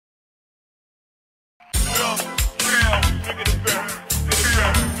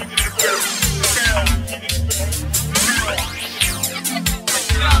That's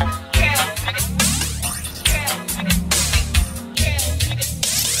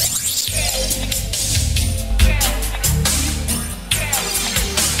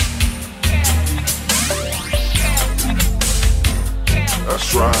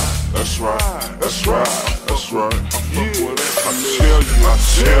right, that's right, that's right, that's right. Yeah, I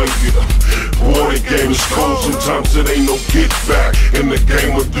tell you, boy, the game is cold. Sometimes it ain't no get back. In the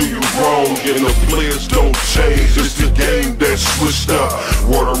game will do you wrong, and the players don't change. It's the game that's switched up.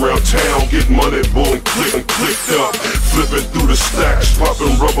 Word around town, get money, boy, and clicked up. Flipping through the stacks,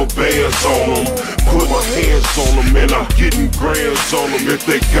 popping rubber bands on them. Put my hands on them, and I'm getting grands on them. If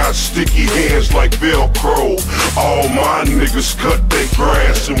they got sticky hands like Velcro, all my niggas cut their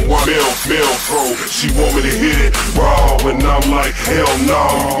grass and watch Velcro. She want me to hit it raw, and I'm like, hell no.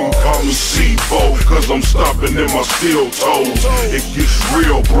 You can call me C-Bo, cause I'm stomping in my steel toes. It gets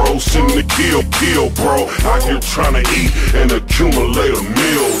real, bro, send the kill, bro. Out here trying to eat and accumulate a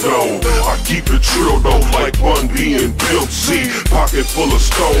meal, though. I keep it trill, though, like Bun B and Pimp C. Pocket full of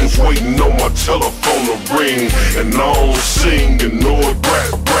stones, waiting on my telephone to ring. And I don't sing and know it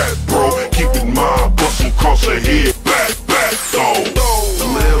brat, bro. Keep it mine, bust them cross the head, back, though.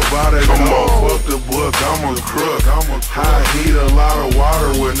 Live by that code, fuck the book, I'm a crook. High heat, a lot of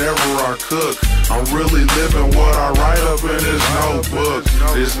water whenever I cook. I'm really living what I write up in this notebook.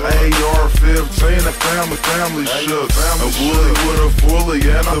 This AR-15, the family shook. A bully with a fully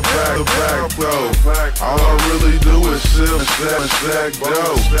and a back though. All I really do is sip and stack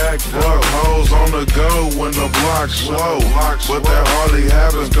dough. Fuck hoes on the go when the block's slow. But that hardly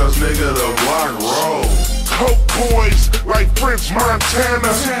happens cause nigga the block roll. Coke boys like French Montana,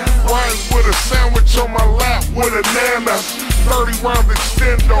 riding with a sandwich on my lap with a nana. 30 round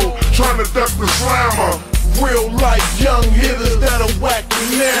extendo, trying to duck the slammer. Real life young hitters that'll whack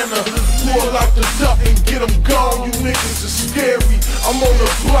banana. Pull out the duck and get them gone, you niggas are scary. I'm on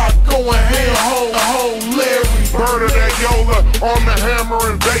the block going ham, home Larry. Bird of that Yola, on the hammer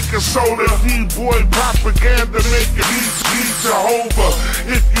and baking soda. D-boy propaganda, make it eat Jehovah.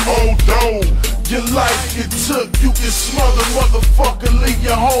 If you old dough, your life get took, you get smothered, motherfucker, leave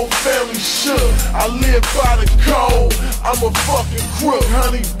your whole family shook. I live by the code, I'm a fucking crook.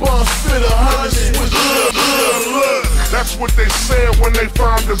 Honey bun, spit 100, switch up. Look, that's what they said when they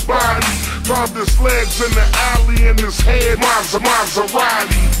found his body. Found his legs in the alley and his head,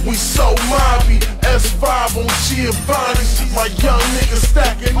 Maserati. We so mobby, S5 on Giovanni. My young niggas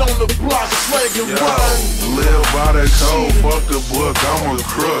stacking on the block, slanging Ronnie. Live by that code, fuck the book, I'm a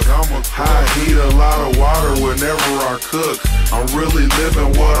crook. High heat, a lot of water whenever I cook. I'm really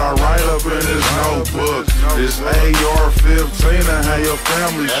living what I write up in this notebook. This AR-15 and how your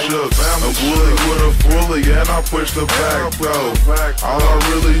family shook. A bully with a fully and I push the back though. All I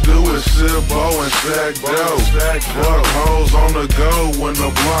really do is sip bow and stack dough. Fuck hoes on the go when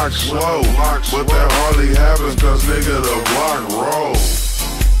the block's slow. But that hardly happens cause nigga the block roll.